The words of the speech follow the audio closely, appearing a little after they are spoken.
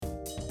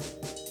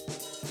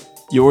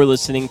You're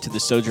listening to the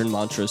Sojourn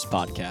Montrose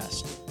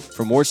podcast.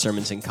 For more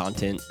sermons and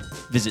content,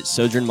 visit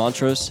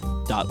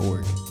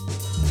sojournmontrose.org.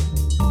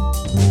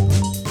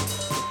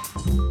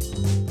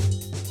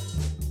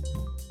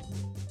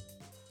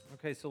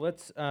 Okay, so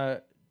let's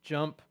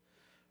jump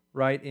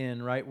right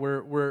in, right?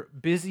 We're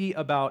busy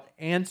about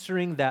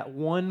answering that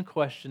one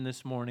question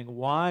this morning.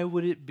 Why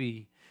would it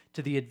be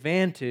to the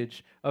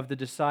advantage of the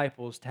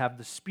disciples to have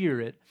the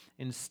Spirit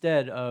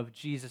instead of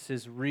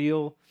Jesus'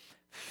 real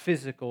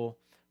physical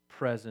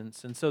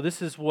presence? And so this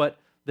is what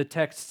the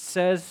text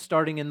says,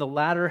 starting in the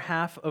latter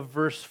half of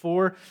verse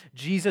 4.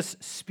 Jesus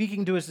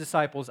speaking to his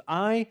disciples,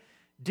 "I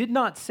did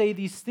not say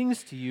these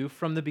things to you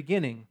from the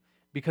beginning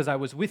because I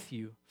was with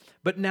you.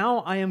 But now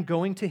I am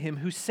going to him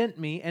who sent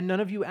me, and none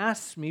of you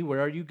asks me,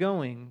 'Where are you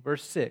going?'"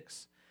 Verse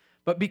 6.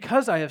 "But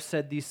because I have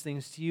said these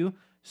things to you,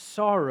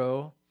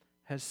 sorrow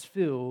has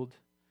filled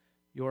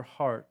your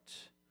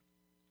heart."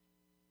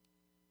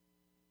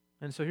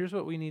 And so here's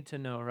what we need to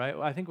know, right?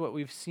 I think what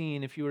we've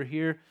seen, if you were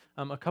here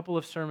a couple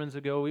of sermons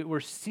ago, we're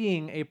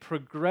seeing a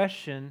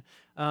progression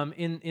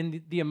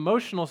in the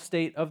emotional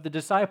state of the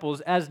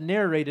disciples as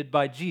narrated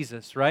by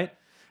Jesus, right?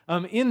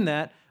 In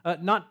that,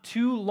 not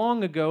too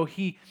long ago,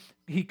 he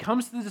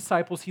comes to the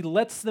disciples, he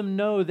lets them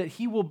know that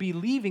he will be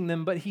leaving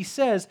them, but he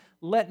says,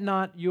 "Let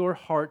not your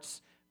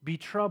hearts be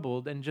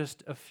troubled." And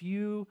just a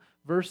few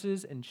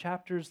verses and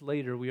chapters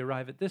later, we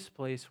arrive at this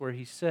place where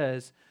he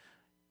says,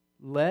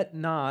 "Let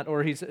not,"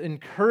 or he's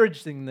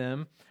encouraging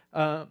them,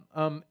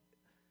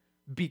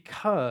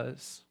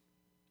 because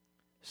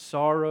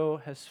sorrow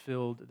has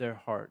filled their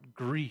heart.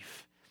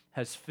 Grief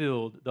has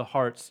filled the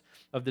hearts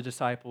of the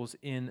disciples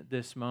in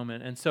this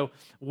moment. And so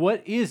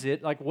what is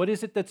it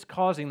that's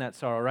causing that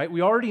sorrow, right?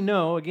 We already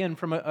know, again,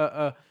 from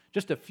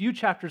just a few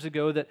chapters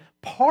ago, that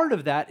part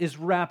of that is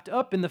wrapped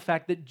up in the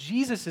fact that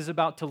Jesus is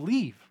about to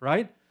leave,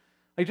 right?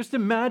 Like, just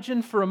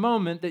imagine for a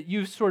moment that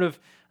you've sort of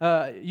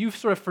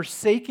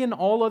forsaken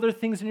all other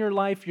things in your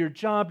life, your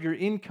job, your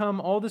income,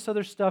 all this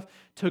other stuff,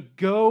 to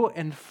go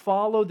and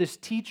follow this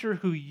teacher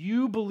who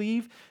you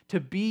believe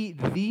to be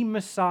the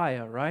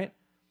Messiah, right?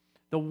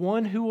 The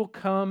one who will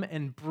come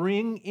and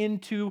bring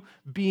into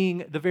being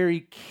the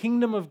very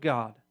kingdom of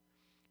God,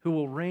 who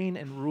will reign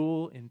and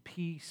rule in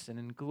peace and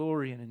in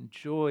glory and in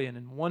joy and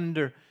in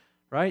wonder,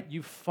 right?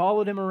 You've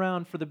followed him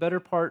around for the better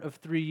part of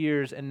 3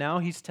 years, and now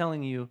he's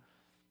telling you,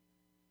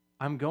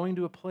 "I'm going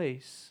to a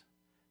place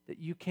that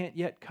you can't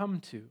yet come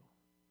to."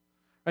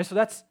 Right? So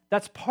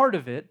that's part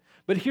of it,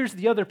 but here's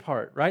the other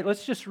part, right?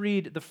 Let's just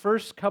read the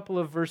first couple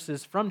of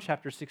verses from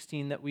chapter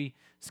 16 that we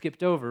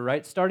skipped over,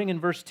 right? Starting in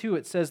verse 2,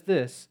 it says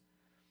this: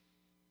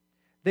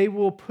 "They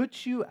will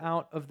put you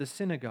out of the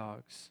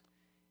synagogues.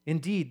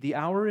 Indeed, the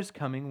hour is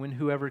coming when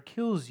whoever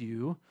kills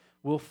you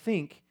will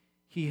think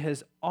he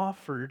has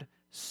offered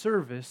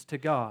service to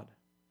God.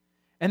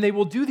 And they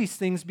will do these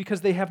things because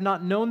they have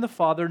not known the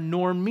Father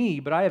nor me.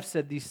 But I have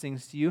said these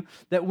things to you,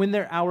 that when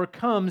their hour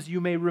comes,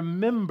 you may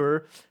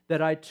remember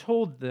that I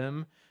told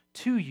them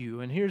to you."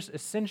 And here's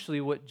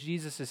essentially what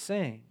Jesus is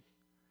saying.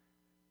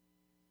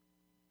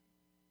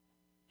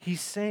 He's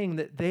saying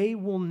that they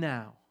will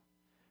now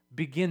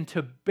begin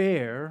to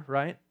bear,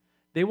 right?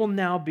 They will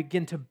now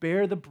begin to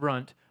bear the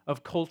brunt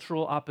of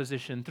cultural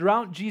opposition.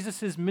 Throughout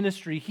Jesus'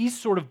 ministry, he's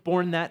sort of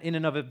borne that in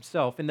and of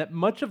himself, in that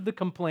much of the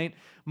complaint,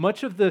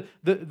 much of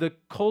the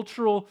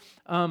cultural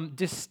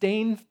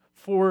disdain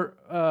for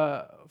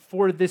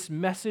this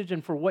message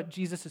and for what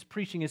Jesus is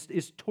preaching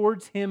is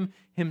towards him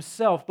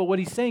himself. But what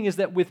he's saying is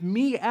that with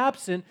me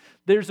absent,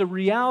 there's a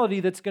reality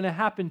that's going to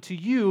happen to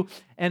you,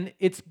 and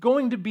it's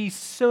going to be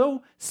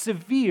so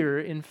severe,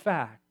 in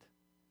fact,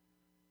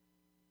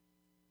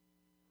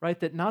 right,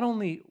 that not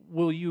only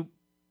will you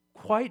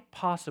quite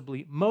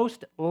possibly,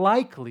 most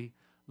likely,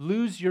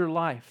 lose your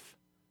life,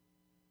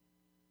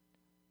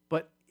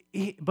 but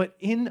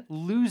in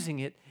losing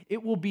it,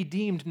 it will be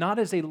deemed not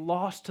as a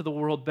loss to the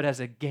world, but as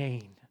a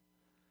gain.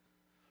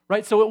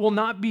 Right? So it will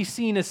not be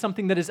seen as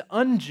something that is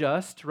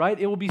unjust, right?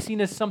 It will be seen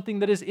as something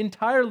that is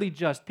entirely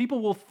just.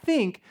 People will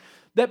think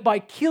that by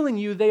killing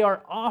you, they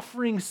are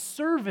offering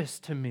service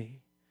to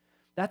me.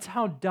 That's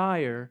how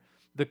dire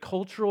the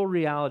cultural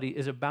reality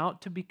is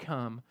about to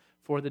become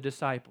for the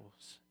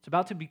disciples. It's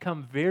about to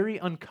become very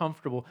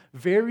uncomfortable,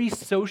 very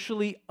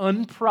socially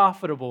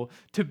unprofitable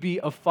to be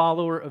a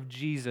follower of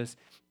Jesus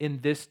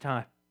in this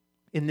time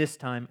and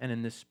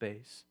in this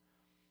space.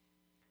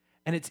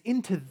 And it's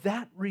into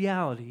that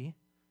reality,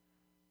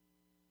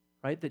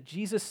 right, that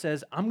Jesus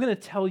says, "I'm going to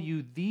tell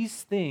you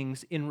these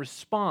things in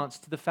response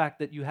to the fact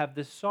that you have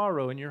this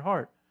sorrow in your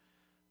heart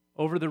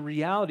over the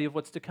reality of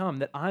what's to come,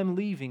 that I'm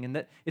leaving and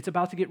that it's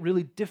about to get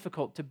really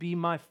difficult to be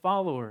my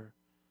follower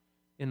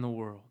in the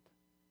world."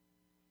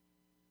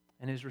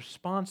 And his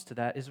response to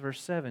that is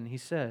verse 7. He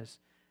says,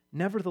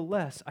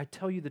 "Nevertheless, I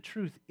tell you the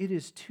truth, it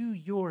is to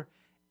your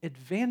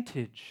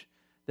advantage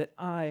that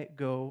I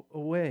go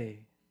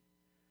away.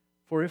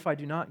 For if I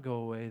do not go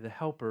away, the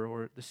Helper,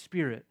 or the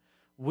Spirit,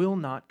 will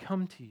not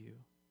come to you.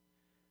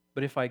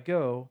 But if I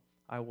go,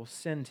 I will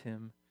send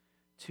him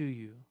to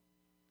you."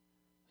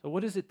 So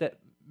what is it that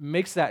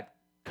makes that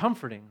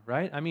comforting,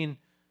 right? I mean,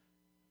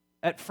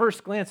 at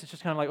first glance, it's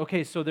just kind of like,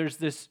 okay, so there's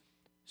this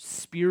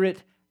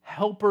spirit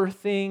helper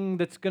thing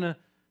that's gonna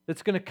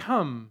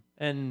come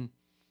and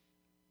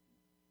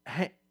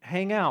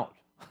hang out,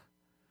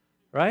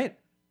 right?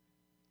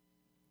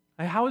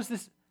 How is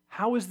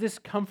this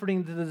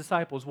comforting to the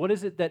disciples? What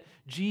is it that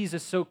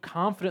Jesus so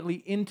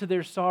confidently into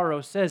their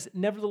sorrow says,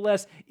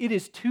 nevertheless, it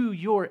is to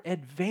your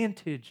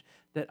advantage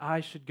that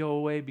I should go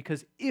away,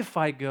 because if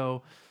I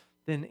go,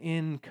 then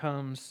in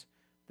comes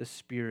the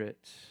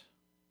Spirit.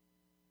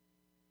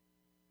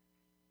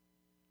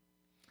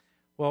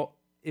 Well,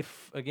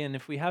 if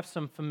we have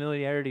some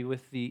familiarity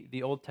with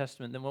the Old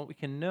Testament, then what we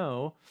can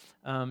know,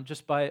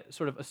 just by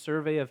sort of a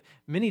survey of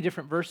many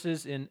different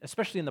verses,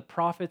 especially in the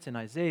prophets, in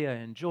Isaiah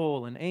and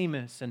Joel and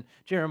Amos and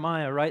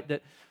Jeremiah, right,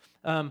 that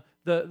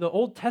the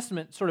Old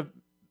Testament sort of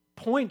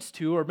points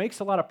to or makes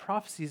a lot of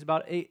prophecies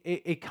about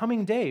a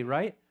coming day,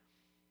 right?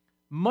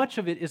 Much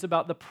of it is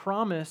about the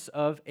promise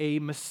of a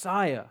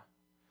Messiah,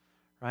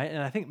 right?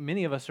 And I think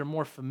many of us are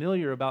more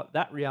familiar about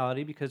that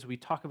reality because we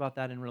talk about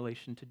that in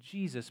relation to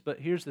Jesus. But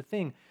here's the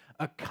thing,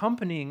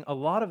 accompanying a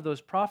lot of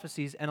those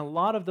prophecies and a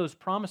lot of those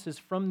promises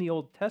from the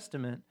Old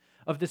Testament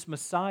of this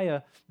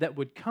Messiah that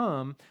would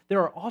come,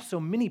 there are also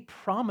many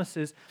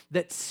promises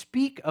that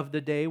speak of the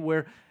day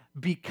where,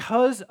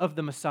 because of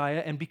the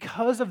Messiah and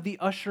because of the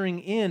ushering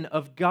in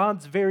of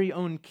God's very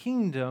own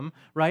kingdom,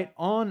 right,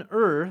 on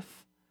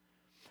earth,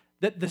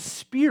 that the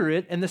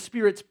Spirit and the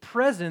Spirit's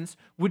presence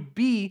would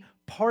be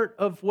part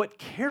of what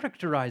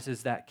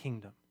characterizes that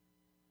kingdom.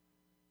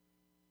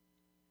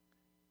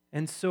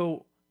 And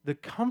so the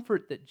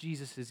comfort that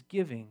Jesus is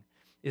giving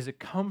is a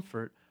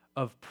comfort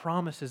of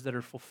promises that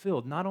are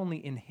fulfilled, not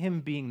only in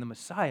Him being the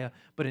Messiah,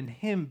 but in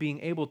Him being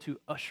able to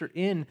usher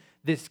in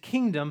this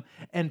kingdom,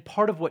 and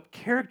part of what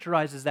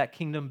characterizes that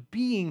kingdom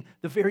being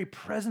the very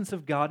presence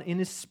of God in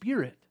His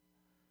Spirit.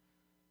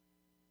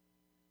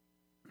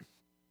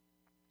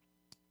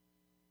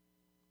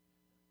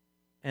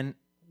 And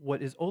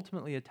what is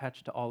ultimately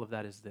attached to all of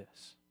that is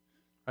this.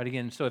 Right,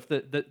 again, so if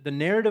the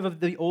narrative of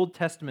the Old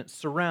Testament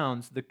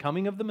surrounds the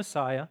coming of the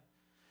Messiah,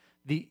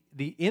 the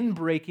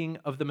inbreaking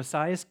of the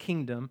Messiah's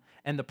kingdom,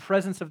 and the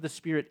presence of the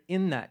Spirit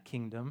in that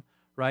kingdom,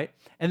 right?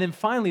 And then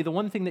finally, the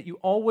one thing that you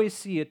always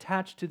see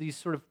attached to these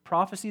sort of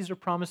prophecies or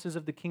promises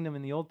of the kingdom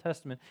in the Old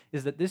Testament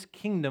is that this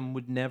kingdom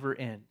would never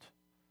end.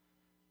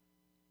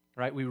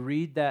 Right? We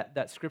read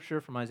that scripture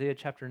from Isaiah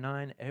chapter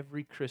 9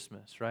 every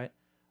Christmas, right?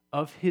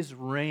 Of His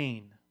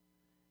reign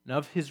and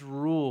of His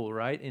rule,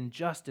 right? In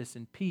justice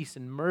and peace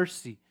and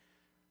mercy.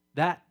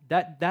 That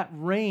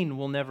reign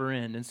will never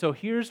end. And so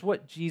here's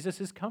what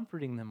Jesus is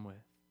comforting them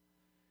with.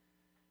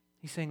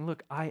 He's saying,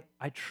 look, I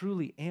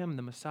truly am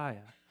the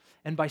Messiah.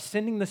 And by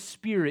sending the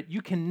Spirit,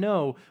 you can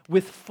know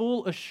with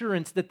full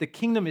assurance that the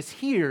kingdom is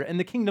here and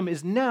the kingdom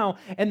is now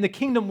and the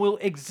kingdom will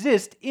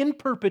exist in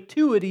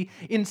perpetuity,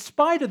 in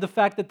spite of the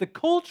fact that the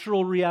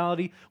cultural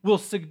reality will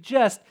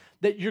suggest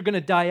that you're going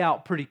to die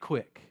out pretty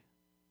quick.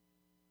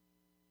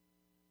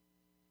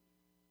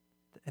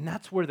 And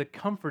that's where the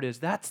comfort is.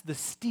 That's the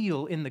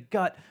steel in the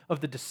gut of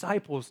the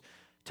disciples,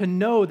 to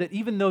know that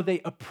even though they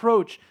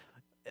approach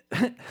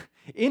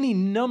any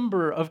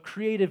number of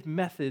creative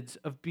methods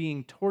of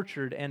being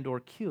tortured and or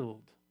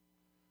killed,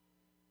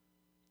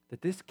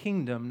 that this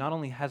kingdom not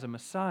only has a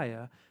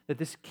Messiah, that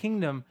this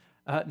kingdom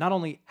not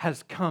only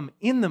has come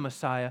in the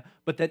Messiah,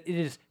 but that it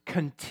is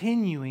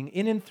continuing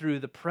in and through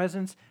the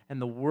presence and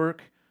the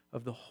work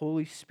of the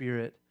Holy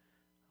Spirit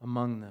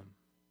among them.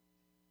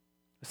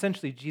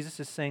 Essentially, Jesus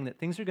is saying that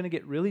things are going to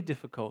get really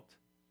difficult,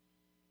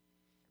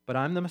 but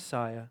I'm the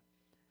Messiah.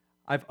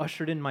 I've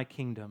ushered in my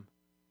kingdom,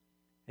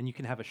 and you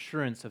can have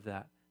assurance of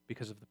that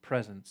because of the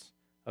presence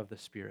of the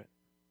Spirit.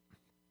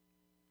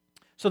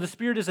 So the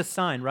Spirit is a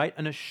sign, right?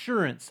 An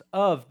assurance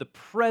of the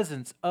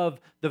presence of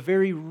the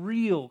very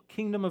real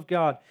kingdom of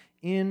God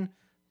in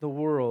the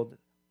world.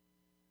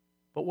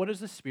 But what does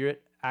the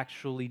Spirit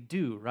actually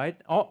do,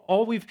 right?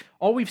 All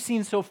we've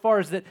seen so far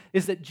is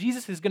that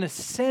Jesus is going to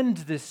send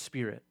this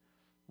Spirit.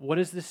 What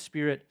is this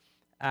Spirit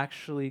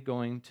actually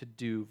going to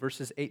do?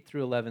 Verses 8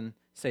 through 11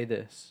 say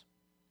this.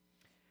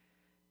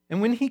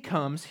 And when He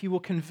comes, He will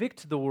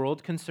convict the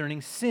world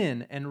concerning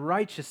sin and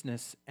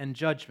righteousness and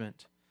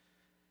judgment.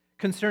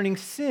 Concerning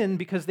sin,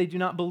 because they do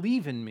not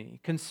believe in Me.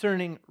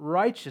 Concerning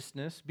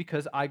righteousness,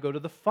 because I go to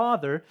the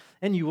Father,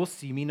 and you will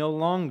see Me no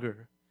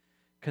longer.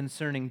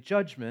 Concerning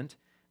judgment,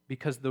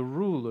 because the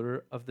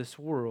ruler of this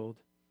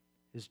world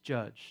is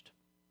judged.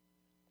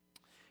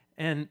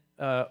 And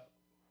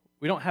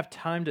we don't have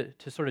time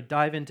to sort of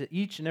dive into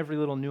each and every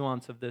little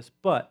nuance of this,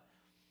 but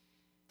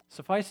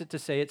suffice it to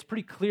say, it's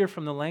pretty clear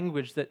from the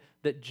language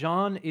that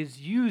John is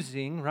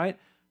using, right,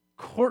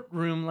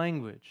 courtroom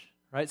language,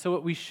 right? So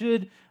what we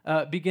should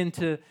begin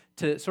to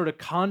sort of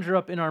conjure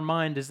up in our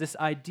mind is this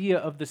idea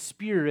of the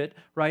Spirit,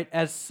 right,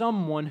 as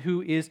someone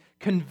who is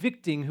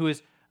convicting, who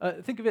is,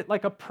 think of it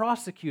like a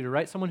prosecutor,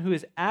 right? Someone who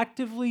is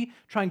actively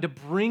trying to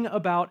bring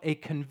about a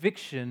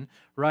conviction,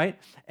 right?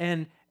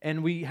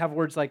 And we have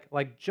words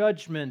like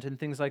judgment and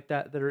things like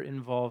that are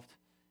involved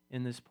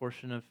in this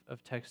portion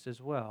of text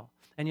as well.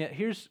 And yet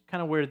here's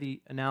kind of where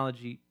the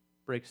analogy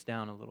breaks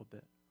down a little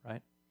bit,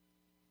 right?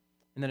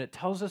 And then it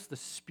tells us the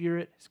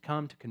Spirit has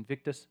come to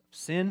convict us of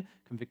sin,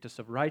 convict us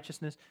of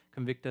righteousness,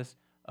 convict us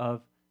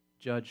of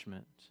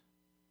judgment.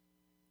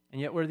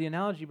 And yet where the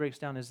analogy breaks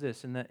down is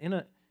this, in that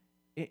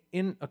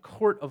in a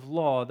court of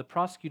law, the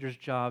prosecutor's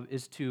job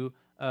is to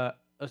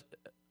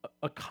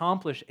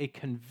accomplish a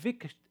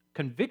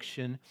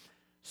conviction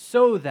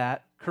so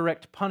that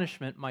correct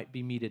punishment might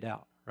be meted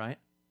out, right?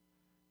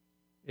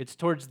 It's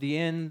towards the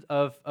end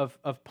of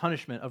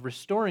punishment, of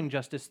restoring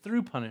justice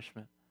through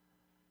punishment.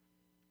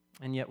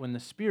 And yet when the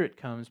Spirit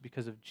comes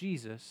because of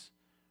Jesus,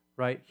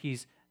 right,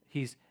 he's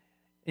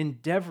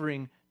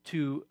endeavoring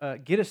to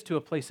get us to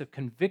a place of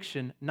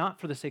conviction, not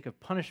for the sake of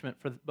punishment,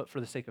 but for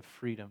the sake of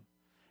freedom.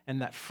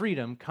 And that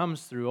freedom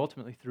comes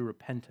ultimately through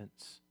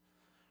repentance,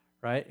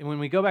 right? And when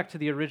we go back to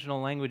the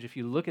original language, if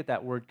you look at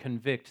that word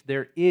convict,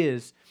 there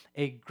is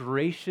a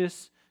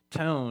gracious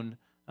tone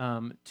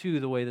to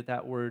the way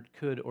that word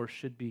could or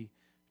should be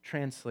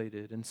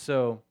translated. And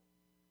so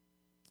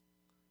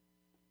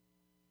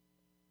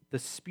the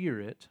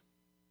Spirit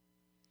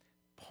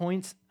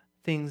points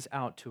things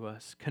out to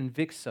us,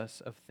 convicts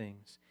us of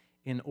things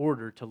in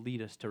order to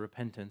lead us to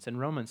repentance. And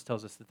Romans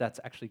tells us that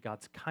that's actually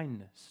God's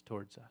kindness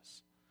towards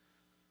us.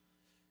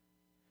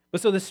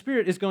 But so the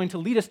Spirit is going to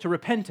lead us to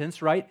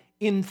repentance, right,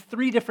 in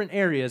 3 different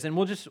areas, and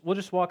we'll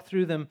just walk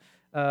through them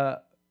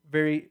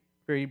very,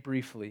 very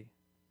briefly.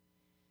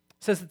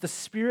 It says that the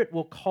Spirit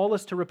will call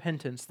us to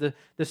repentance. The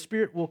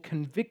Spirit will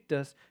convict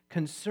us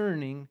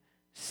concerning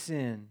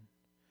sin.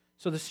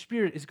 So the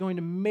Spirit is going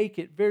to make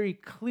it very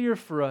clear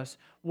for us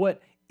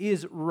what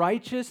is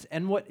righteous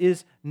and what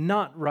is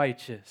not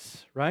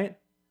righteous, right?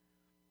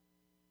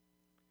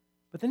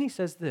 But then he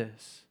says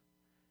this,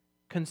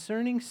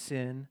 concerning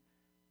sin,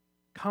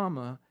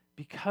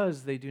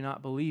 because they do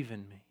not believe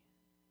in me.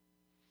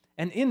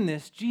 And in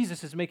this,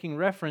 Jesus is making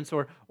reference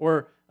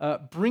or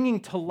bringing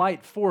to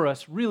light for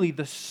us really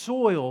the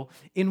soil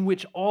in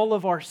which all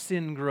of our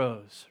sin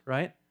grows,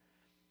 right?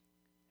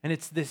 And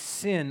it's this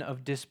sin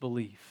of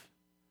disbelief,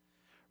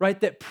 right?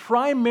 That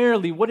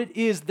primarily what it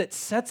is that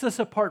sets us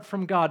apart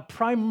from God,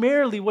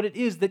 primarily what it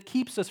is that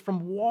keeps us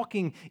from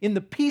walking in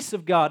the peace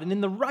of God and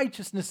in the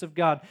righteousness of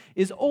God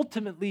is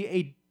ultimately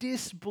a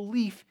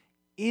disbelief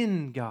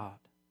in God.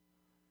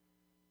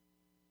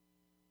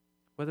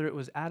 Whether it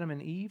was Adam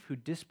and Eve who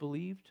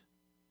disbelieved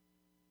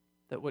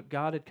that what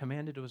God had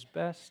commanded was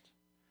best,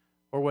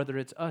 or whether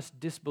it's us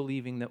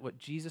disbelieving that what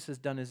Jesus has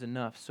done is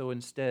enough, so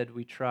instead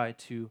we try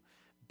to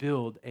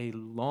build a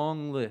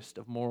long list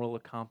of moral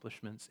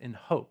accomplishments in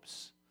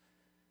hopes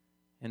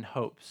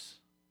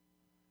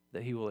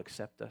that He will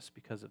accept us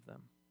because of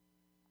them.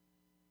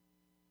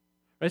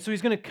 Right, so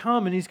He's going to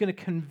come and He's going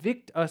to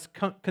convict us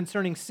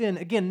concerning sin.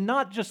 Again,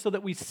 not just so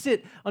that we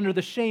sit under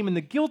the shame and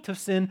the guilt of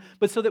sin,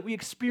 but so that we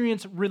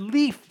experience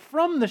relief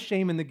from the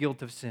shame and the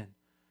guilt of sin.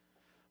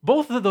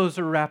 Both of those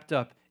are wrapped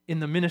up in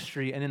the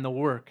ministry and in the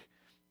work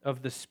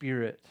of the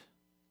Spirit.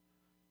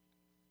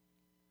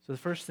 So the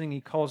first thing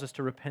He calls us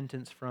to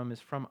repentance from is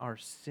from our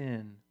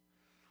sin.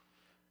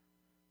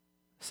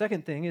 The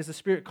second thing is the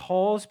Spirit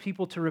calls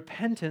people to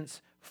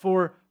repentance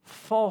for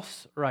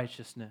false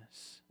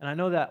righteousness. And I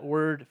know that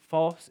word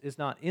false is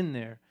not in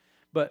there,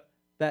 but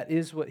that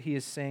is what He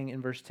is saying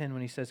in verse 10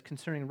 when He says,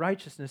 concerning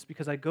righteousness,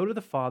 because I go to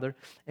the Father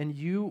and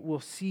you will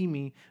see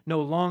me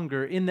no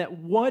longer. In that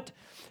what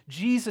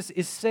Jesus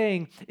is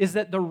saying is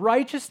that the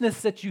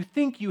righteousness that you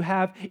think you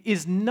have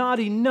is not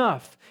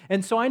enough.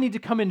 And so I need to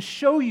come and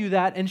show you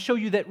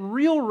that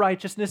real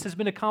righteousness has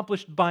been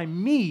accomplished by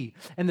me,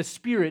 and the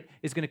Spirit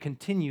is going to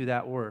continue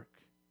that work.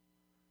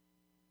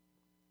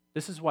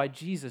 This is why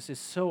Jesus is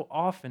so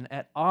often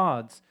at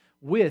odds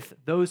with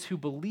those who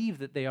believe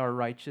that they are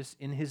righteous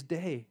in His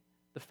day.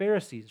 The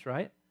Pharisees,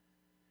 right?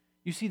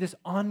 You see this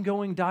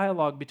ongoing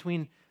dialogue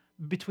between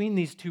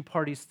these two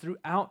parties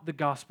throughout the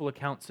gospel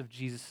accounts of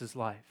Jesus'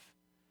 life.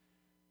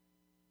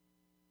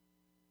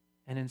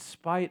 And in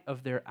spite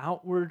of their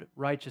outward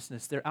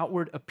righteousness, their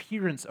outward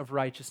appearance of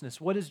righteousness,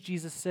 what does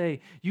Jesus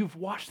say? You've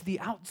washed the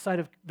outside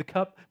of the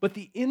cup, but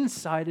the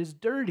inside is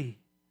dirty.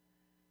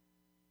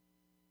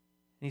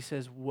 And He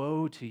says,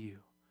 woe to you,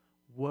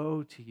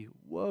 woe to you,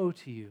 woe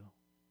to you.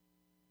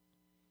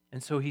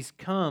 And so He's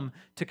come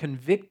to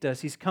convict us.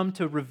 He's come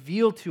to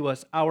reveal to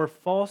us our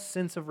false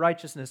sense of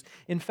righteousness.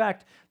 In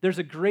fact, there's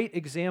a great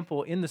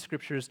example in the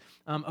Scriptures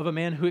of a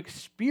man who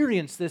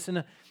experienced this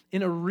in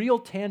a real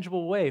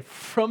tangible way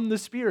from the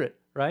Spirit,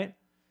 right?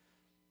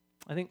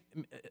 I think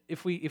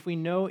if we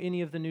know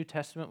any of the New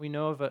Testament, we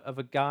know of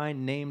a guy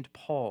named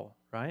Paul,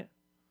 right?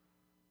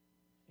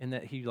 In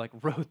that he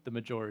wrote the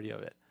majority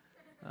of it.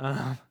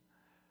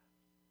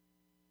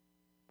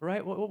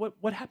 Right?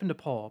 What happened to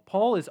Paul?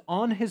 Paul is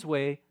on his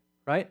way,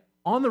 right?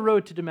 On the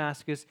road to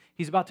Damascus.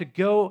 He's about to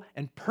go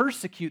and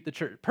persecute the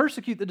church,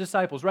 persecute the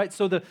disciples, right?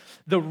 So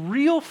the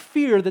real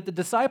fear that the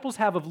disciples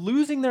have of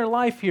losing their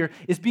life here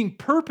is being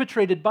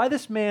perpetrated by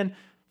this man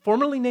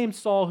formerly named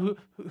Saul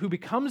who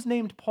becomes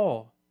named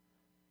Paul.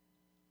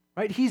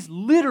 right? He's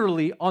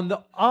literally on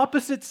the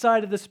opposite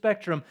side of the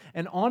spectrum,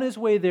 and on his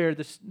way there,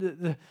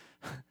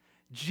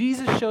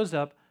 Jesus shows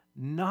up,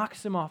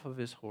 knocks him off of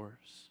his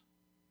horse,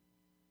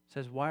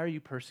 says, "Why are you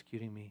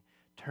persecuting me?"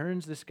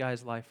 Turns this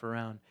guy's life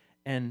around.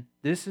 And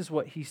this is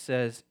what he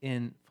says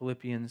in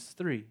Philippians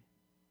 3.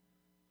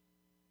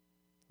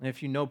 And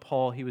if you know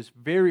Paul, he was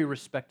very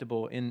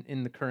respectable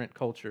in the current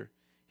culture.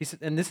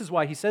 And this is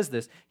why he says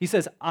this. He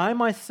says, "I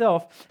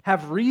myself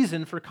have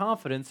reason for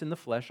confidence in the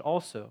flesh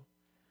also.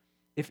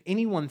 If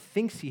anyone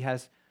thinks he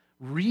has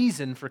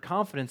reason for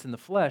confidence in the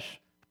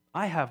flesh,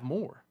 I have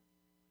more.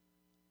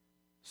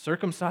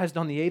 Circumcised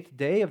on the 8th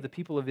day of the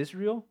people of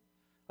Israel,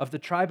 of the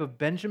tribe of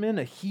Benjamin,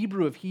 a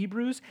Hebrew of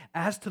Hebrews,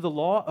 as to the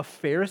law, a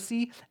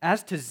Pharisee,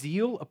 as to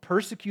zeal, a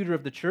persecutor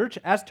of the church,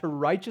 as to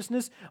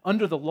righteousness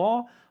under the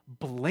law,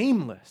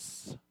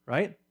 blameless,"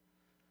 right?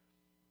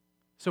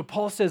 So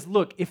Paul says,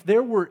 look, if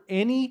there were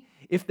any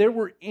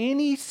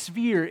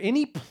sphere,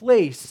 any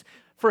place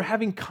for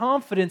having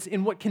confidence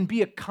in what can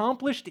be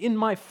accomplished in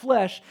my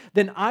flesh,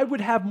 then I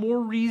would have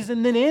more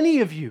reason than any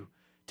of you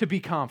to be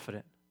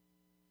confident.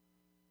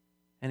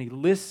 And he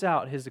lists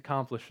out his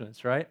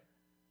accomplishments, right?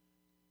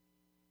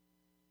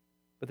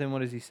 But then what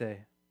does he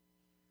say?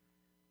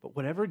 "But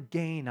whatever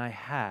gain I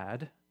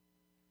had,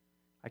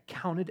 I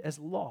counted as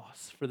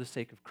loss for the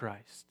sake of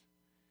Christ.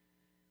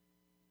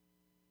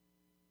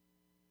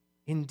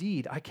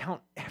 Indeed, I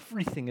count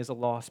everything as a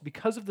loss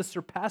because of the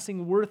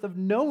surpassing worth of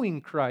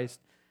knowing Christ,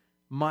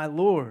 my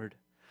Lord.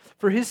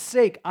 For his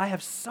sake, I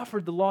have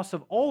suffered the loss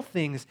of all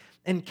things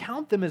and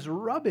count them as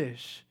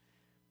rubbish,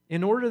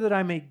 in order that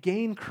I may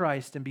gain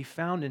Christ and be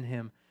found in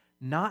him,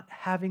 not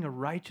having a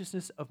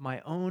righteousness of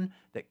my own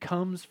that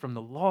comes from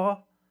the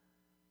law,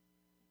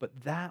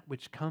 but that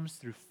which comes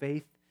through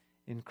faith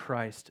in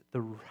Christ,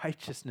 the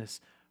righteousness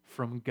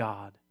from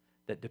God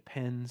that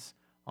depends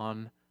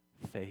on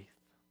faith."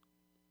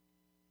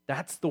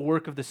 That's the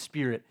work of the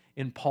Spirit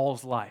in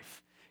Paul's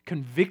life,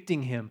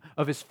 convicting him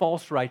of his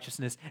false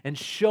righteousness and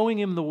showing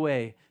him the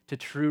way to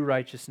true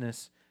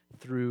righteousness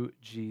through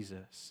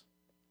Jesus.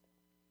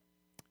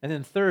 And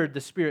then third,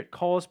 the Spirit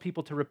calls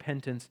people to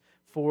repentance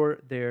for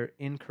their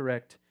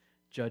incorrect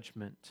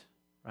judgment,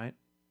 right?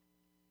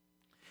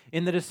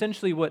 In that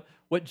essentially what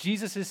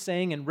Jesus is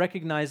saying and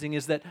recognizing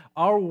is that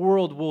our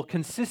world will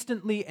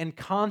consistently and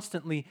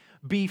constantly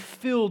be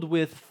filled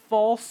with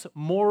false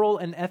moral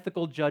and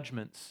ethical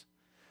judgments.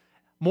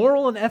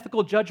 Moral and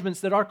ethical judgments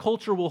that our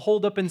culture will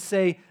hold up and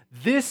say,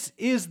 this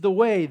is the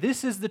way,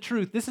 this is the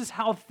truth, this is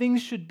how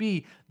things should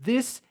be,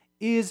 this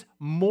is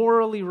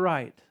morally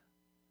right.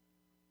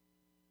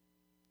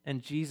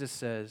 And Jesus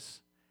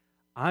says,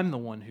 I'm the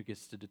one who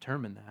gets to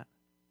determine that,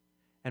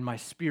 and my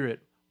Spirit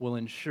will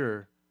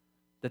ensure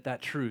that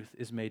that truth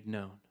is made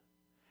known.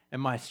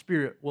 And my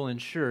Spirit will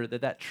ensure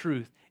that that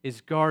truth is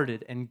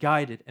guarded and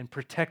guided and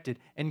protected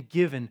and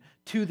given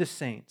to the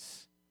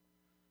saints.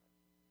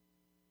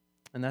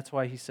 And that's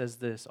why he says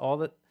this.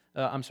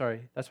 That's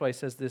why he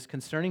says this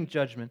concerning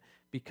judgment,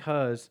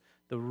 because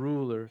the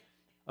ruler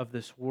of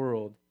this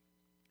world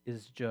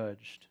is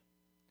judged.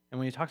 And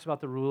when he talks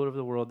about the ruler of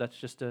the world, that's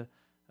just a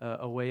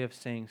way of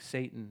saying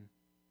Satan,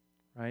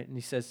 right? And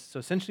he says, so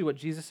essentially what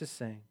Jesus is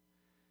saying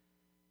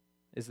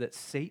is that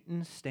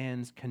Satan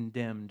stands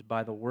condemned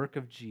by the work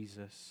of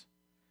Jesus,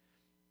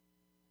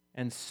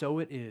 and so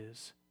it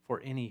is for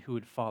any who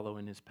would follow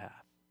in his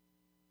path.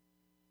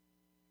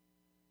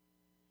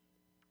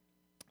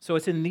 So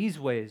it's in these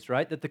ways,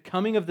 right, that the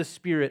coming of the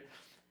Spirit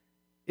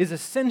is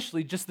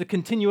essentially just the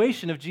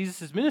continuation of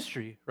Jesus'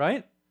 ministry,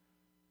 right?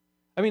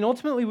 I mean,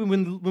 ultimately,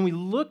 when we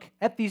look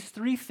at these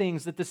three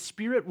things that the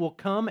Spirit will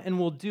come and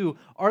will do,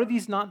 are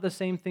these not the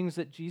same things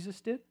that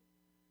Jesus did?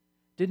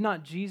 Did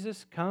not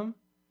Jesus come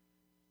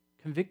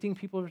convicting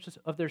people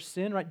of their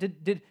sin, right?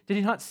 Did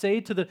he not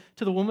say to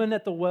the woman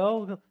at the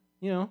well,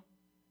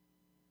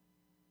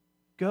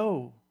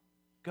 go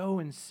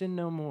and sin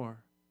no more?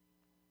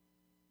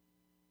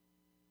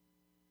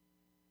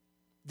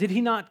 Did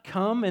he not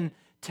come and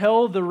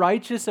tell the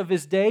righteous of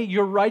his day,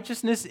 your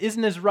righteousness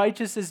isn't as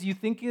righteous as you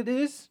think it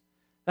is?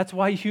 That's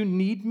why you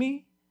need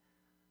me?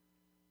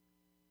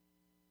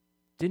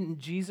 Didn't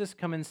Jesus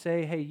come and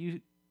say, hey,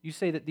 you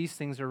say that these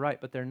things are right,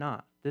 but they're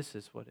not. This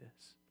is what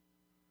is.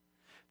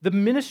 The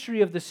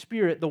ministry of the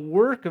Spirit, the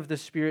work of the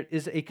Spirit,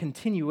 is a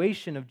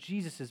continuation of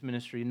Jesus'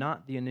 ministry,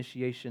 not the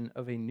initiation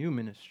of a new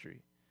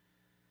ministry.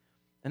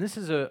 And this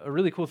is a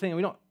really cool thing.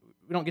 We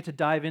don't get to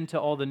dive into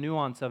all the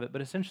nuance of it,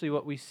 but essentially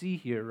what we see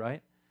here,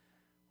 right?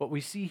 What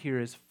we see here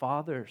is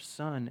Father,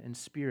 Son, and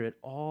Spirit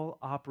all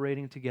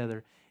operating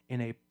together in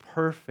a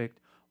perfect,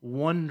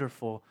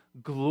 wonderful,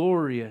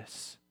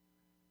 glorious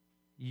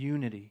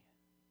unity.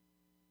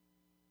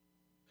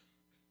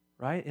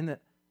 Right? In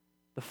that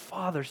the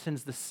Father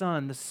sends the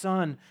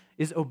Son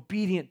is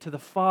obedient to the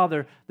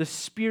Father, the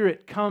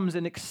Spirit comes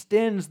and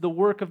extends the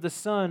work of the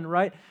Son,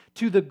 right?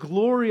 To the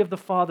glory of the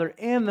Father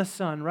and the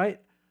Son, right?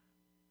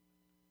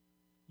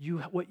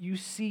 What you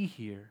see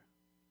here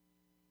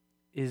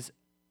is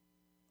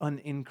an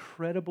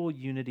incredible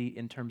unity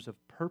in terms of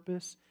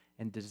purpose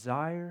and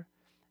desire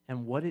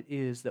and what it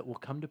is that will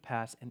come to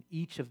pass, and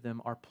each of them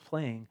are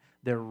playing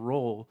their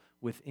role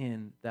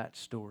within that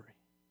story.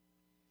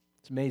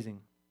 It's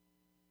amazing.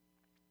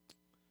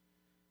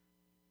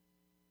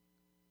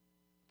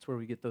 That's where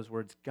we get those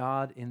words,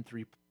 God in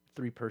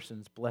three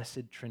persons,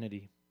 blessed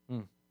Trinity.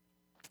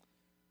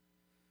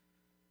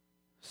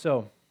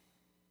 So,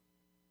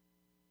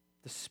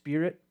 the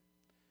Spirit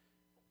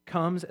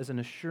comes as an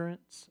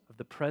assurance of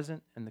the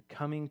present and the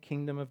coming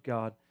kingdom of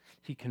God.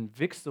 He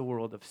convicts the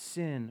world of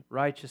sin,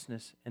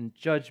 righteousness, and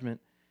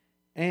judgment.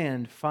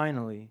 And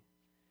finally,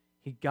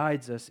 He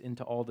guides us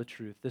into all the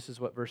truth. This is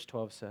what verse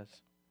 12 says.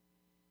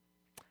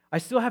 I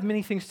still have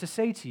many things to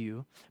say to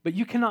you, but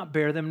you cannot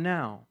bear them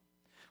now.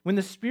 When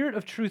the Spirit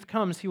of truth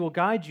comes, He will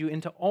guide you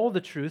into all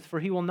the truth, for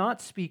He will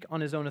not speak on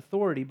His own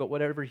authority, but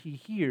whatever He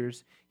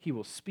hears, He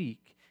will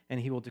speak, and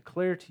He will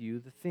declare to you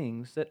the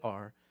things that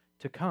are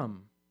to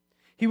come.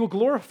 He will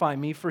glorify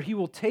Me, for He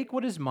will take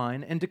what is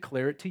mine and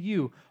declare it to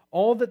you.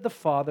 All that the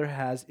Father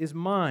has is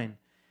mine.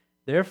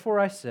 Therefore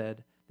I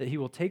said that He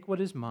will take what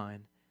is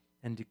mine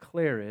and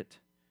declare it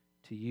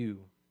to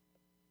you.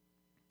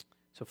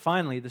 So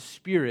finally, the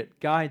Spirit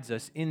guides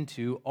us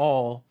into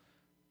all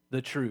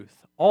the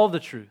truth. All the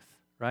truth.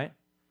 Right?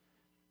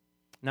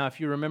 Now, if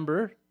you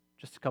remember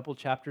just a couple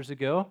chapters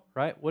ago,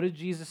 right, what did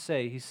Jesus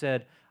say? He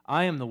said,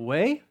 I am the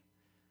way,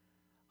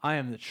 I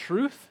am the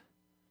truth,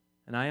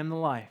 and I am the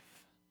life.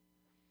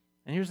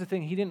 And here's the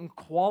thing, He didn't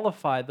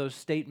qualify those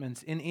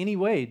statements in any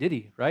way, did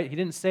He? Right? He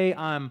didn't say,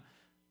 I'm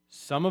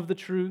some of the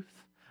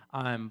truth,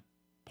 I'm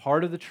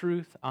part of the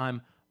truth,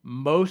 I'm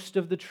most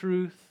of the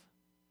truth,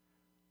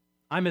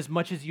 I'm as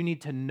much as you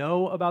need to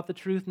know about the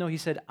truth. No, He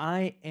said,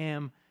 I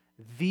am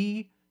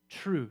the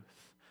truth.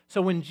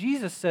 So when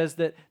Jesus says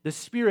that the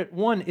Spirit,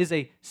 one, is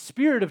a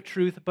spirit of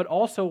truth, but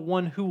also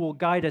one who will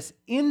guide us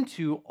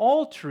into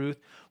all truth,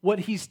 what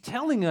He's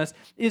telling us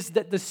is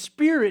that the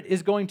Spirit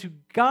is going to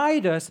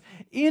guide us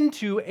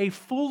into a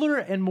fuller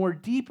and more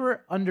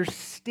deeper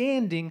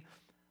understanding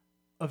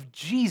of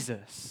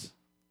Jesus.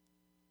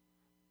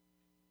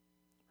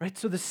 Right?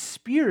 So the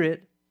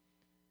Spirit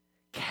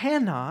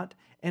cannot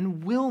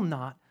and will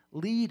not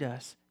lead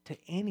us to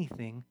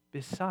anything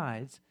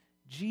besides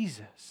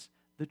Jesus,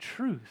 the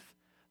truth.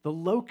 The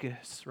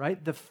locus,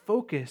 right? The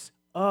focus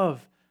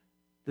of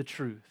the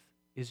truth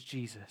is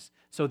Jesus.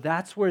 So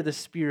that's where the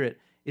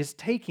Spirit is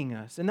taking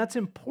us. And that's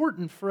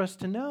important for us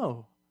to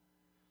know.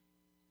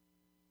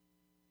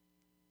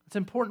 It's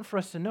important for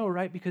us to know,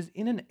 right? Because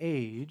in an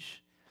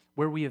age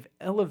where we have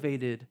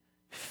elevated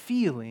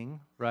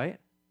feeling,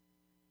 right?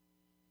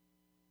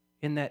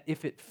 In that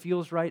if it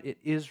feels right, it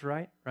is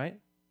right, right?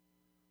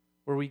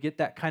 Where we get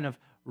that kind of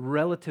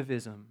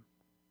relativism.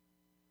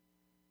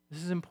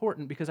 This is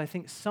important because I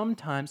think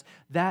sometimes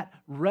that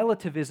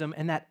relativism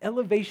and that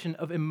elevation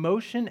of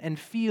emotion and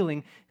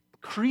feeling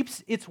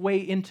creeps its way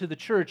into the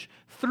church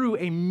through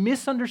a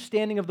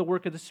misunderstanding of the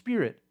work of the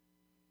Spirit.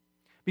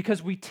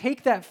 Because we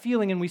take that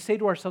feeling and we say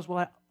to ourselves,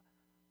 well,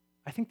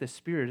 I think the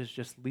Spirit is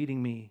just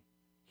leading me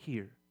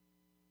here.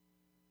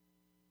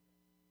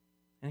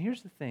 And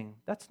here's the thing,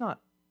 that's not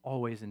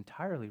always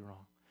entirely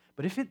wrong.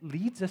 But if it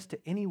leads us to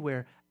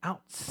anywhere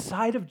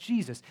outside of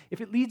Jesus,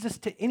 if it leads us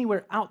to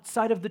anywhere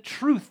outside of the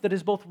truth that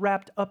is both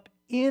wrapped up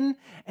in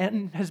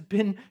and has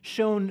been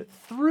shown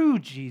through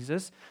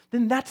Jesus,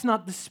 then that's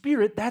not the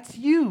Spirit, that's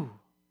you.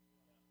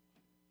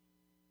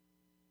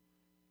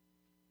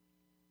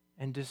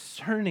 And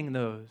discerning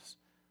those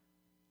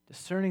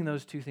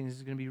two things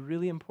is going to be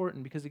really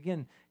important because,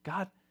 again,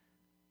 God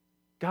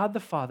the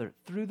Father,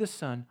 through the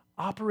Son,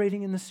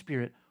 operating in the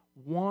Spirit,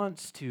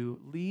 wants to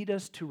lead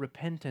us to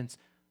repentance.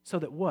 So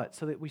that what?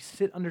 So that we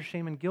sit under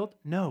shame and guilt?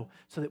 No,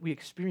 so that we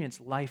experience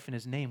life in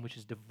His name, which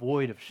is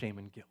devoid of shame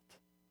and guilt.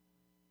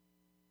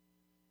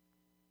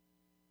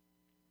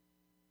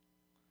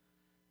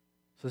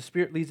 So the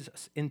Spirit leads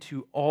us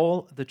into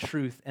all the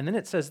truth. And then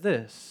it says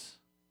this,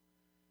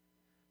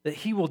 that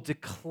He will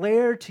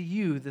declare to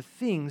you the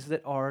things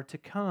that are to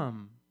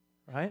come,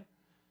 right?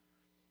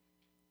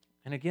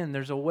 And again,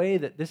 there's a way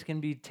that this can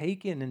be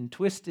taken and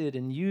twisted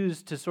and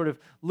used to sort of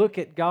look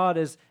at God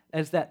as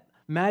that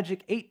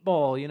magic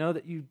 8-ball,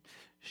 that you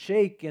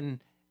shake and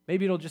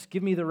maybe it'll just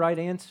give me the right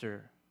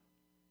answer.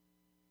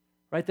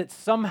 Right? That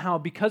somehow,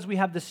 because we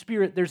have the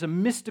Spirit, there's a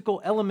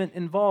mystical element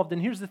involved.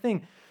 And here's the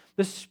thing,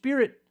 the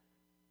Spirit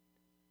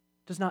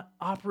does not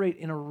operate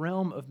in a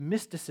realm of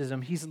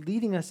mysticism. He's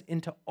leading us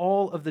into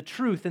all of the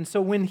truth. And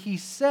so when He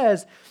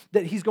says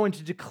that He's going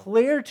to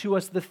declare to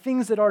us the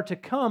things that are to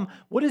come,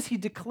 what is He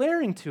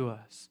declaring to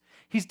us?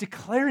 He's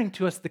declaring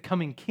to us the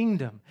coming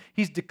kingdom.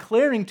 He's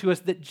declaring to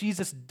us that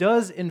Jesus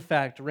does, in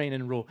fact, reign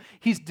and rule.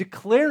 He's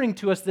declaring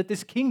to us that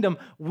this kingdom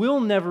will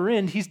never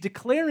end. He's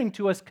declaring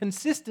to us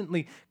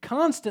consistently,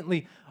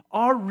 constantly,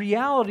 our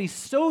reality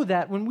so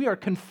that when we are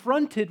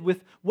confronted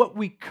with what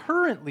we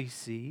currently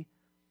see,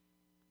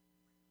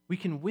 we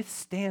can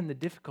withstand the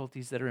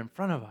difficulties that are in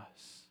front of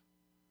us.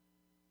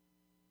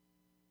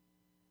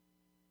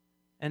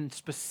 And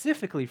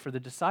specifically for the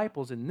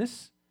disciples in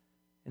this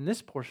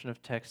portion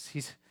of text,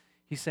 He's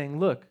saying,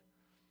 look,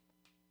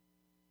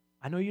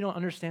 I know you don't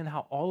understand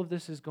how all of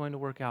this is going to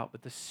work out,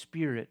 but the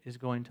Spirit is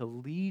going to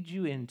lead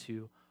you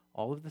into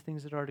all of the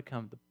things that are to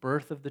come, the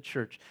birth of the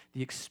church,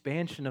 the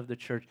expansion of the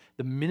church,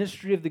 the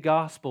ministry of the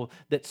gospel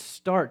that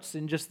starts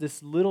in just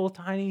this little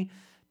tiny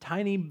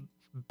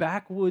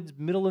backwoods,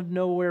 middle of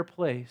nowhere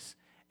place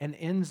and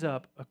ends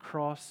up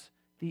across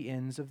the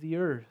ends of the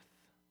earth.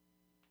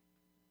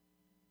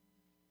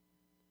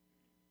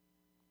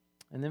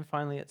 And then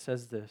finally it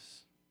says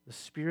this, the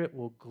Spirit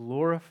will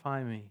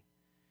glorify me.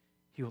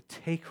 He will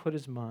take what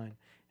is mine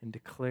and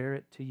declare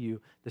it to you.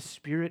 The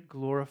Spirit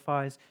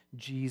glorifies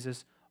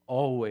Jesus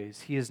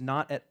always. He is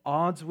not at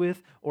odds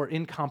with or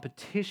in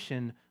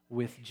competition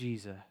with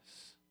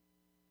Jesus.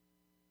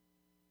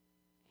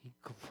 He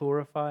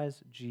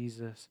glorifies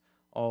Jesus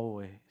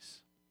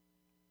always.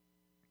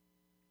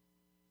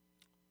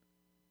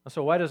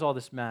 So why does all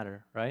this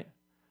matter, right?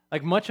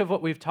 Like much of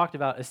what we've talked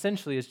about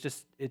essentially is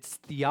just, it's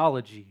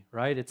theology,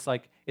 right? It's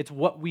like, it's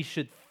what we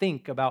should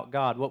think about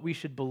God, what we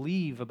should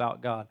believe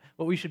about God,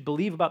 what we should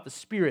believe about the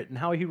Spirit and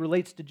how He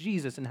relates to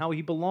Jesus and how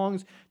He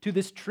belongs to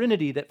this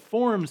Trinity that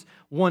forms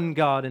one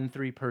God in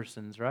three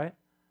persons, right?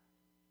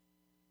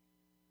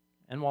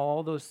 And while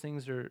all those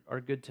things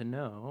are good to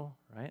know,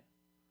 right?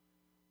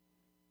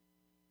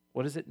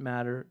 What does it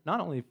matter, not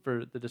only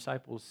for the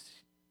disciples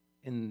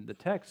in the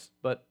text,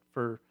 but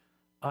for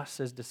us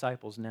as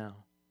disciples now?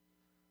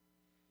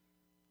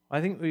 I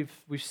think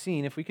we've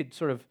seen, if we could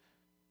sort of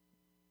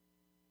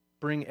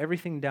bring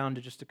everything down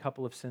to just a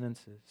couple of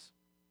sentences.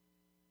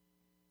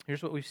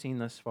 Here's what we've seen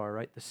thus far,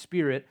 right? The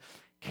Spirit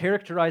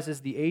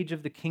characterizes the age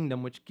of the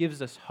kingdom, which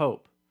gives us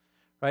hope,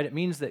 right? It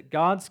means that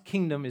God's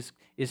kingdom is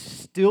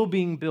still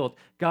being built.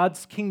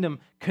 God's kingdom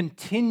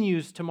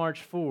continues to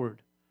march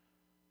forward.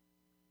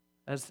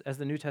 As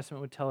the New Testament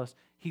would tell us,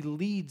 He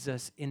leads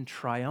us in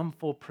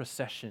triumphal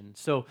procession.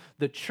 So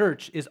the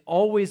church is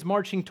always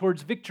marching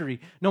towards victory,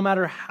 no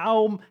matter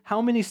how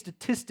many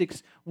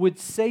statistics would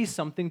say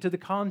something to the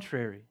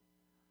contrary.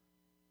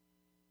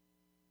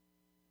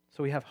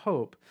 So we have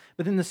hope.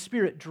 But then the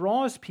Spirit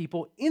draws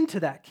people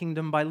into that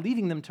kingdom by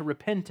leading them to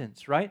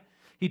repentance, right?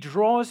 He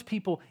draws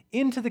people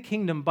into the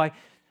kingdom by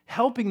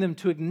helping them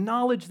to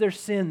acknowledge their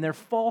sin, their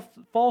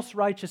false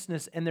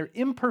righteousness, and their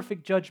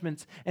imperfect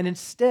judgments, and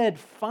instead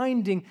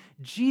finding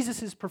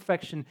Jesus'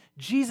 perfection,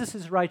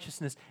 Jesus'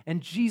 righteousness, and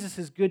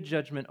Jesus' good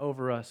judgment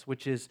over us,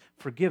 which is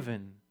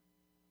forgiven.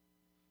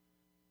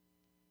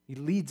 He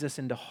leads us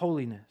into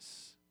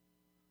holiness.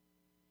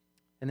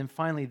 And then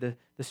finally, the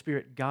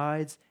Spirit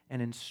guides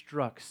and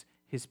instructs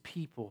His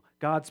people,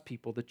 God's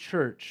people, the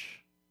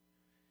church,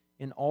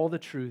 in all the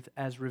truth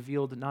as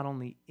revealed not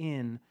only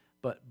in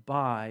but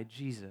by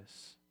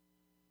Jesus,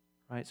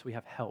 right? So we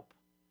have help.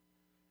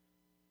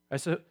 Right,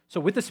 so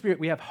with the Spirit,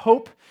 we have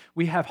hope,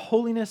 we have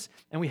holiness,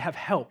 and we have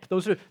help.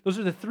 Those are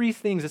the three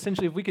things,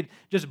 essentially, if we could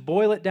just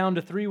boil it down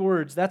to three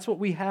words, that's what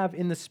we have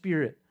in the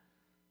Spirit.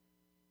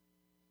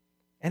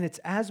 And it's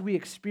as we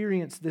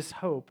experience this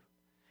hope,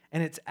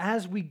 and it's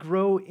as we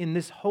grow in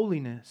this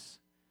holiness,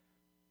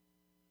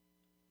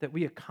 that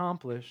we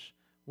accomplish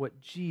what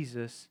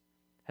Jesus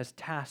has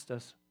tasked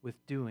us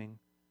with doing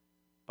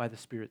by the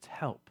Spirit's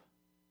help.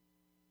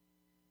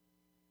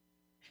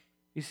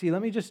 You see,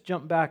 let me just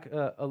jump back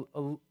a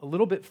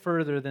little bit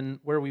further than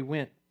where we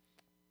went.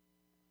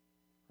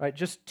 Right,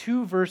 just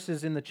 2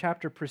 verses in the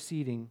chapter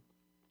preceding.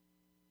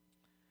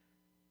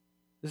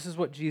 This is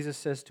what Jesus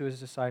says to His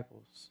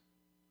disciples.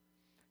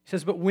 He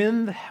says, "But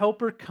when the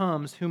Helper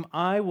comes, whom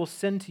I will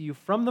send to you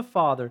from the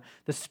Father,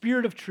 the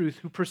Spirit of truth,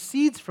 who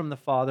proceeds from the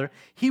Father,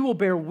 He will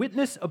bear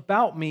witness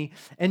about me,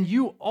 and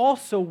you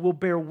also will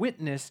bear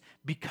witness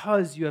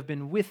because you have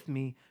been with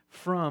me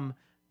from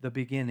the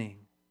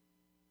beginning."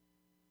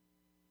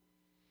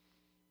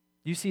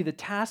 You see, the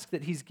task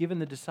that He's given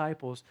the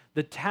disciples,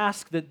 the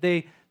task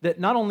that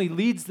not only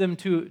leads them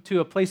to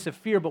a place of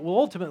fear, but will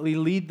ultimately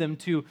lead them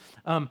to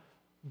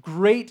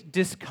great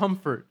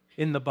discomfort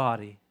in the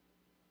body,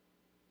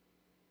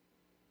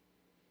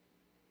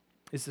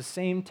 is the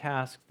same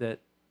task that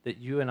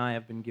you and I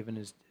have been given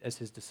as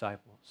His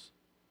disciples.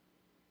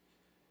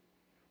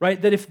 Right?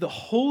 That if the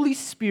Holy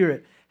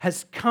Spirit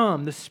has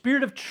come, the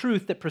Spirit of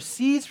truth that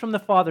proceeds from the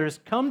Father has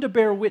come to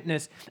bear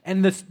witness,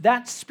 and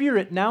that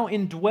Spirit now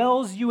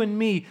indwells you and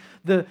me,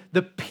 the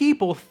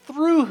people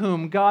through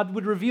whom God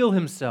would reveal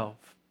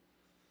Himself,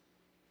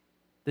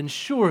 then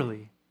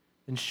surely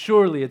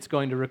it's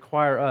going to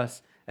require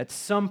us at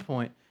some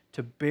point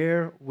to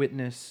bear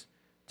witness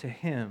to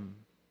Him.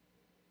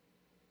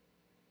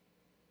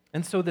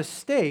 And so the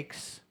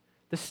stakes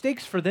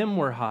for them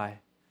were high.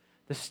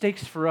 The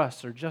stakes for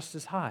us are just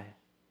as high.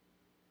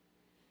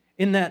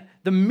 In that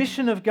the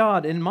mission of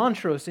God in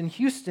Montrose, in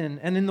Houston,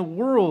 and in the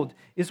world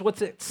is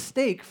what's at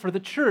stake for the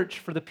church,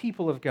 for the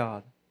people of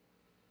God.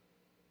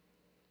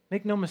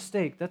 Make no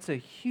mistake, that's a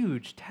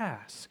huge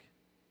task.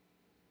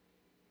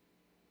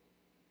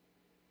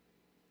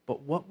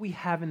 But what we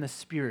have in the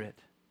Spirit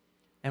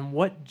And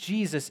what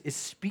Jesus is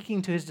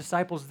speaking to his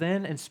disciples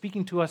then and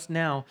speaking to us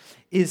now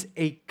is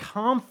a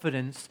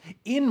confidence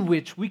in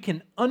which we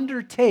can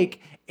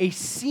undertake a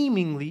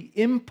seemingly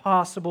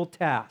impossible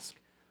task.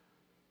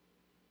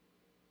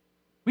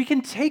 We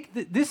can take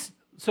this,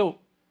 so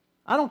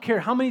I don't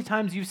care how many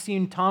times you've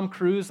seen Tom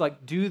Cruise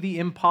like do the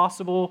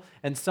impossible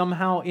and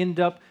somehow end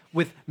up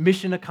with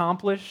mission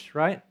accomplished,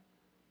 right?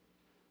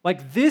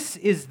 Like this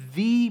is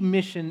the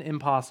mission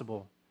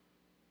impossible.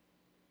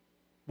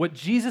 What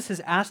Jesus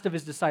has asked of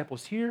his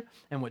disciples here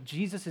and what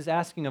Jesus is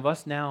asking of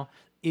us now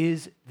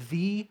is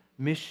the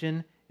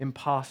mission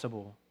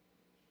impossible.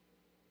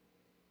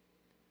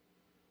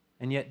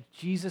 And yet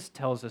Jesus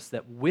tells us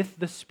that with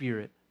the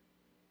Spirit,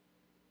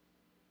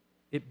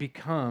 it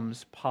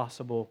becomes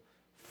possible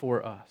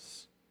for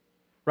us.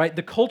 Right?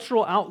 The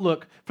cultural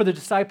outlook for the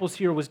disciples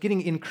here was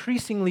getting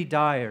increasingly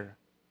dire.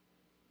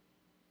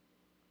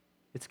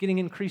 It's getting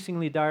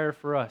increasingly dire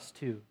for us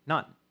too.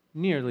 Not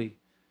nearly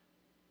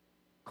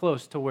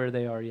close to where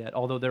they are yet,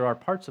 although there are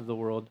parts of the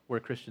world where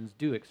Christians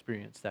do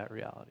experience that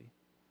reality,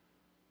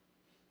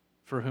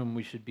 for whom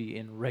we should be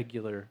in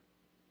regular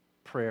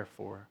prayer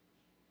for.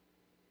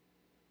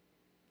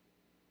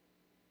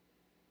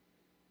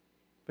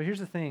 But here's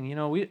the thing,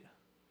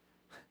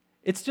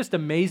 it's just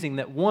amazing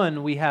that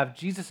one, we have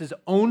Jesus'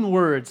 own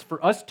words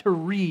for us to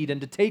read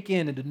and to take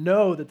in and to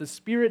know that the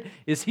Spirit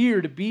is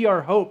here to be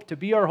our hope, to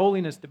be our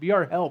holiness, to be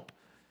our help,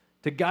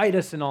 to guide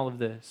us in all of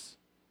this.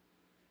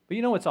 But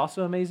you know what's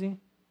also amazing?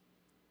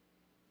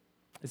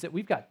 Is that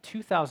we've got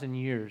 2,000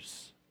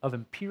 years of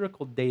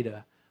empirical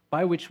data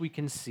by which we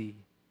can see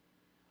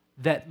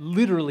that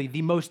literally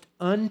the most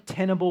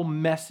untenable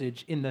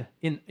message in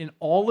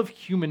all of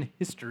human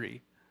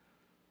history,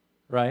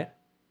 right,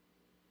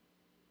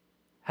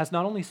 has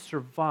not only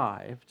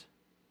survived,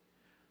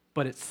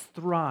 but it's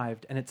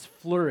thrived and it's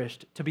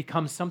flourished to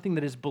become something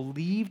that is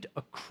believed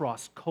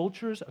across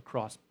cultures,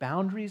 across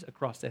boundaries,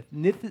 across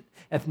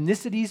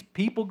ethnicities,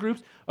 people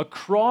groups,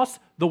 across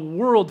the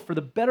world for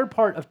the better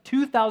part of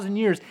 2,000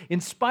 years,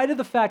 in spite of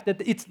the fact that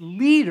its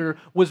leader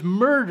was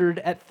murdered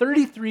at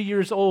 33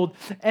 years old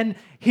and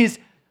his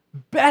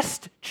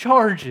best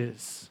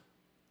charges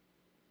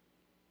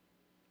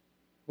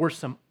were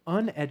some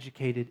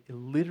uneducated,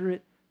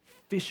 illiterate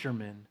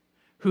fishermen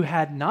who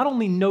had not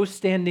only no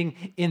standing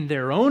in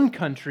their own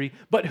country,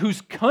 but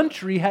whose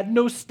country had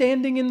no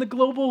standing in the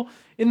global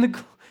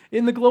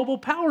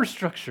power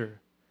structure.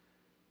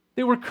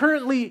 They were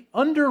currently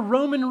under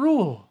Roman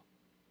rule.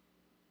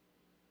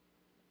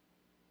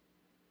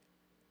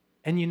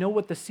 And you know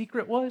what the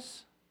secret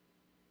was?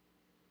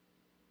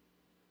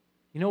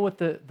 You know what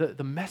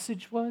the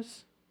message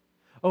was?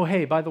 Oh,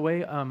 hey, by the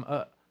way,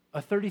 a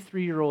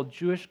 33-year-old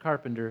Jewish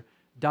carpenter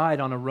died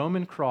on a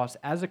Roman cross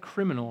as a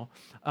criminal,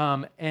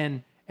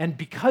 and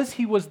because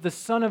he was the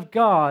Son of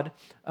God,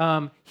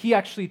 he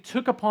actually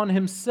took upon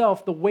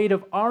himself the weight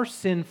of our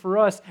sin for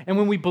us. And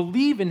when we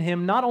believe in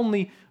him, not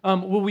only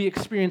will we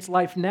experience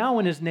life now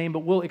in his name, but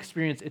we'll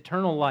experience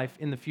eternal life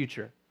in the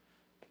future.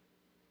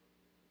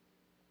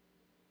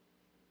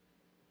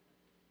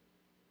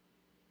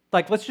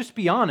 Like, let's just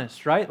be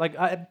honest, right? Like,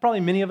 probably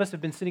many of us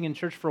have been sitting in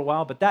church for a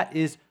while, but that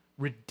is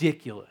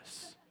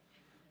ridiculous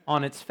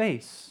on its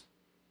face,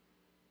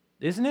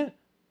 isn't it?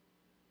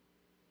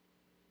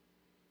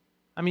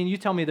 I mean, you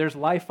tell me there's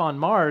life on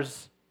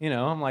Mars,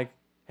 I'm like,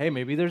 hey,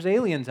 maybe there's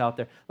aliens out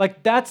there.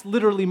 Like, that's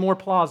literally more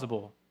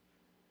plausible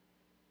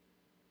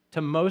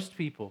to most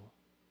people.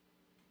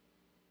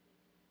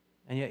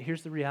 And yet,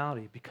 here's the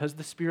reality. Because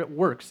the Spirit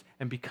works,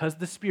 and because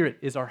the Spirit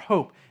is our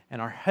hope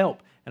and our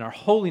help and our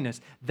holiness,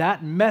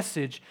 that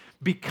message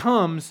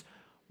becomes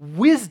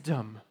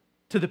wisdom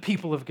to the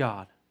people of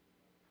God,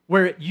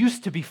 where it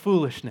used to be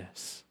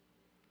foolishness.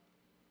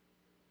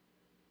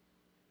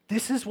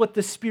 This is what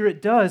the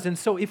Spirit does. And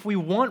so if we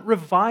want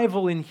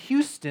revival in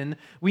Houston,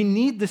 we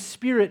need the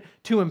Spirit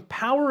to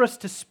empower us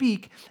to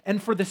speak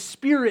and for the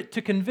Spirit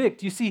to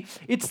convict. You see,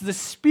 it's the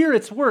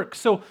Spirit's work.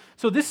 So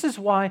this is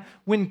why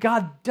when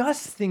God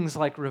does things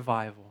like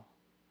revival,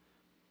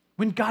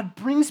 when God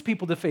brings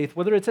people to faith,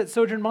 whether it's at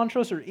Sojourn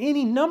Montrose or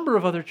any number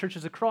of other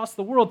churches across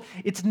the world,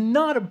 it's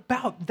not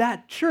about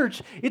that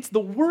church. It's the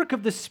work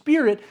of the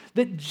Spirit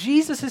that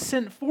Jesus has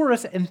sent for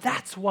us, and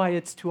that's why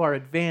it's to our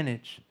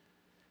advantage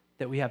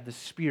that we have the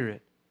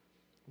Spirit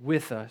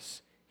with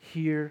us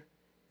here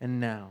and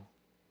now.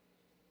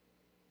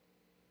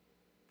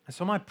 And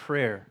so my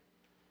prayer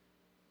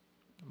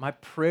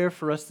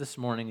for us this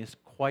morning is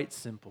quite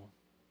simple,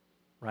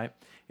 right?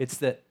 It's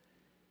that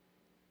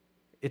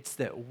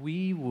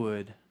we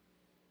would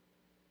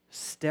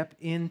step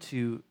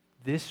into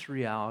this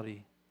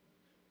reality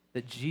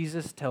that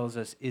Jesus tells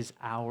us is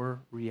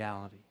our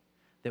reality,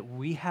 that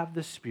we have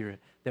the Spirit,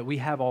 that we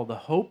have all the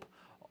hope,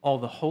 all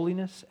the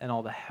holiness, and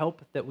all the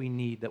help that we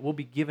need, that we'll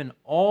be given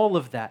all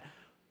of that.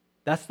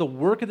 That's the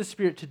work of the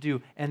Spirit to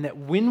do, and that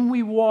when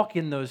we walk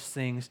in those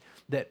things,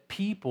 that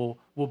people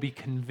will be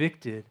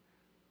convicted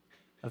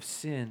of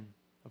sin,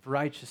 of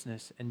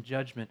righteousness, and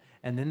judgment,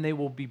 and then they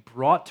will be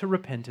brought to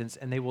repentance,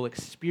 and they will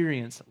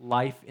experience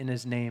life in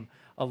His name,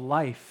 a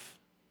life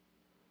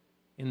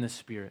in the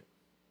Spirit.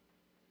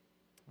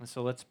 And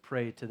so let's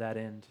pray to that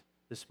end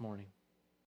this morning.